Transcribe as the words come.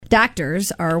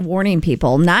doctors are warning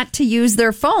people not to use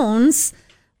their phones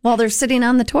while they're sitting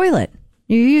on the toilet.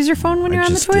 You use your phone when you're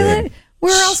on the toilet? Did.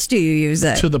 Where else do you use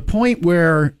it? To the point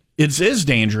where it is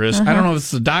dangerous. I don't know if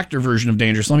it's the doctor version of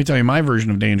dangerous. Let me tell you my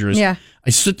version of dangerous. Yeah. I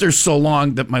sit there so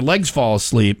long that my legs fall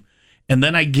asleep, and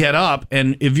then I get up,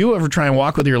 and if you ever try and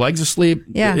walk with your legs asleep,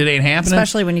 it ain't happening.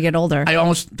 Especially when you get older. I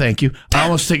almost take a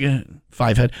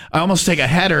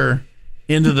header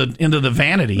into the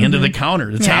vanity, into the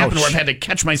counter. It's happened where I've had to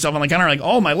catch myself on the counter, like,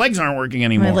 oh, my legs aren't working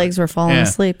anymore. My legs were falling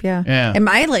asleep, yeah. And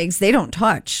my legs, they don't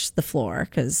touch the floor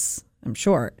because I'm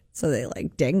short, so they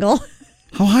like dangle.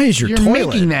 How high is your toilet? You're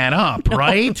making that up,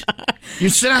 right? You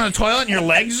sit on the toilet and your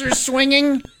legs are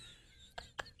swinging?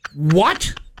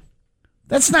 What?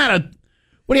 That's not a...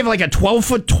 What do you have, like a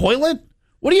 12-foot toilet?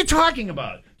 What are you talking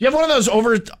about? Do you have one of those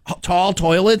over-tall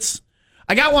toilets?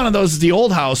 I got one of those at the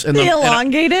old house. And the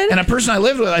elongated? And a person I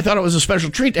lived with, I thought it was a special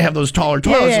treat to have those taller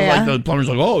toilets. Yeah. Like the plumber's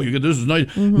like, oh, you get this is nice.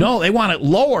 Mm-hmm. No, they want it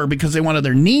lower because they wanted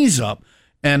their knees up.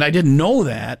 And I didn't know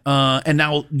that. And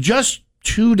now just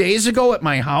 2 days ago at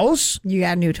my house. You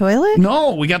got a new toilet?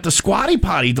 No, we got the squatty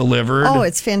potty delivered. Oh,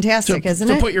 it's fantastic, isn't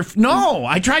it? No,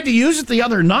 I tried to use it the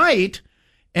other night.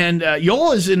 And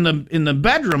Yola's in the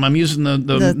bedroom. I'm using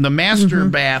the master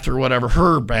bath or whatever,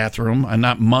 her bathroom,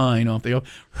 not mine.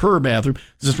 Her bathroom.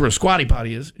 This is where a squatty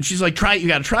potty is. And she's like, "Try it. You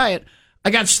got to try it." I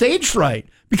got stage fright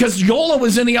because Yola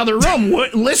was in the other room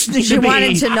listening to me. She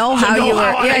wanted to know how you were.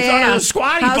 I thought it was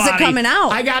squatty potty. How's it coming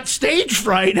out? I got stage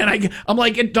fright, and I'm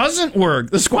like, it doesn't work.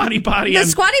 The squatty potty. The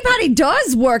squatty potty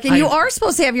does work, and you are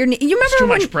supposed to have your. You remember too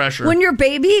much pressure. When your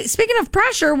baby. Speaking of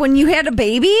pressure, when you had a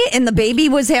baby and the baby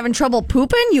was having trouble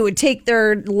pooping, you would take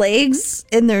their legs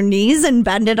and their knees and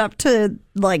bend it up to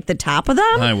like the top of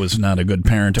them. I was not a good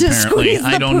parent. Apparently,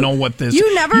 I don't know what this.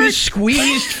 You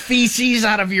squeezed feces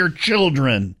out of your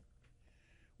children.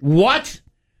 What?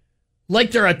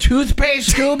 Like they're a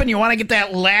toothpaste tube and you want to get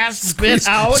that last bit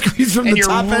out? Squeeze from the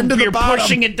top end to the bottom. You're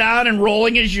pushing it down and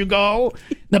rolling as you go.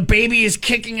 The baby is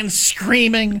kicking and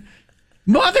screaming.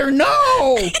 Mother,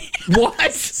 no!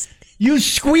 What? You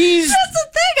squeezed? That's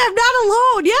the thing. I'm not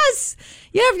alone. Yes.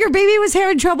 Yeah, if your baby was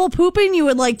having trouble pooping, you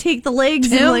would like take the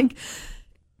legs and like...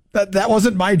 That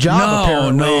wasn't my job,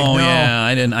 apparently. No,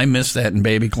 yeah. I missed that in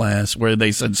baby class where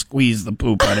they said squeeze the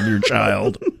poop out of your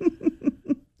child.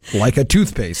 Like a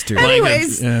toothpaste tube.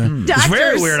 Anyways, doctors... It's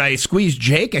very weird. I squeezed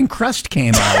Jake and crust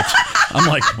came out. I'm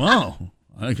like, wow,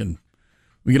 we get a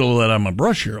little of that on my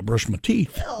brush here. I'll brush my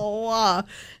teeth. Oh,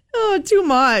 too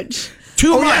much.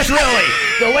 Too much, really.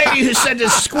 The lady who said to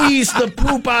squeeze the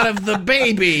poop out of the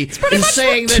baby is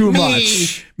saying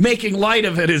that making light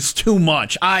of it is too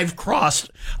much. I've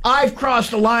crossed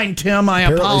the line, Tim. I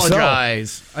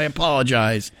apologize. So. I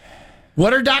apologize.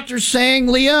 What are doctors saying,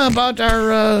 Leah, about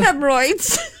our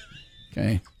hemorrhoids?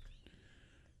 Okay.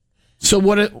 So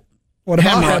what about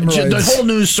hemorrhoids? The whole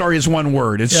news story is one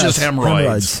word. It's just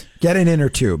hemorrhoids. Get an inner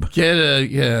tube.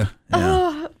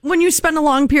 When you spend a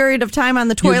long period of time on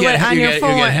the toilet on your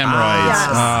phone. You get hemorrhoids. Yes.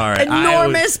 All right.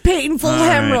 Enormous, painful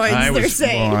hemorrhoids, they're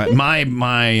saying.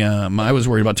 I was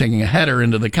worried about taking a header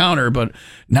into the counter, but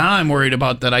now I'm worried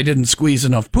about that I didn't squeeze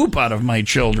enough poop out of my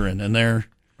children, and they're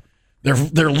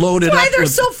loaded up. That's why they're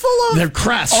so full of... They're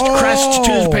Crest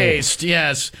toothpaste,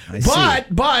 yes.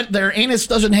 But their anus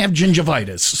doesn't have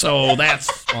gingivitis, so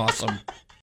that's awesome.